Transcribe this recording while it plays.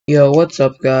Yo, what's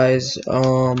up, guys?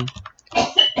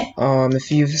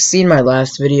 If you've seen my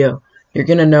last video, you're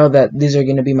gonna know that these are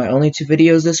gonna be my only two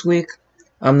videos this week.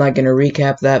 I'm not gonna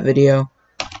recap that video,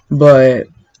 but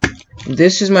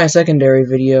this is my secondary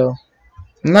video.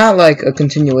 Not like a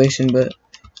continuation, but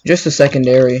just a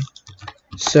secondary.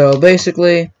 So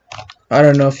basically, I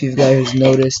don't know if you guys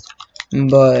noticed,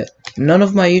 but none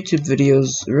of my YouTube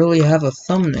videos really have a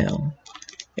thumbnail.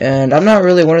 And I'm not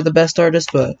really one of the best artists,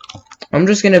 but I'm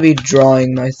just gonna be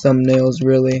drawing my thumbnails,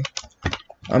 really.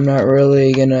 I'm not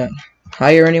really gonna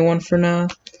hire anyone for now.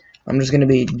 I'm just gonna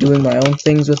be doing my own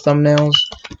things with thumbnails.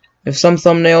 If some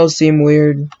thumbnails seem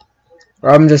weird,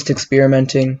 or I'm just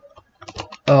experimenting.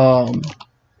 But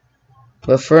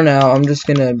for now, I'm just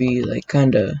gonna be like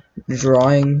kinda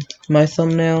drawing my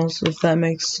thumbnails, if that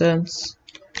makes sense.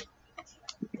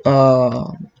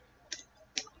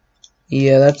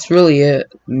 Yeah, that's really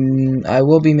it. I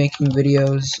will be making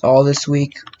videos all this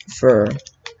week for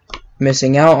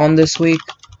missing out on this week.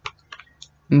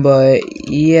 But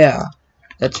yeah,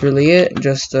 that's really it.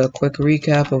 Just a quick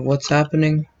recap of what's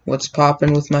happening, what's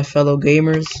popping with my fellow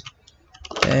gamers.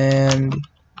 And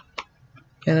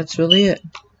yeah, that's really it.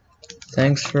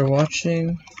 Thanks for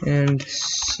watching, and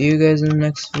see you guys in the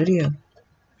next video.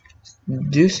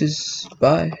 Deuces.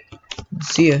 Bye.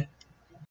 See ya.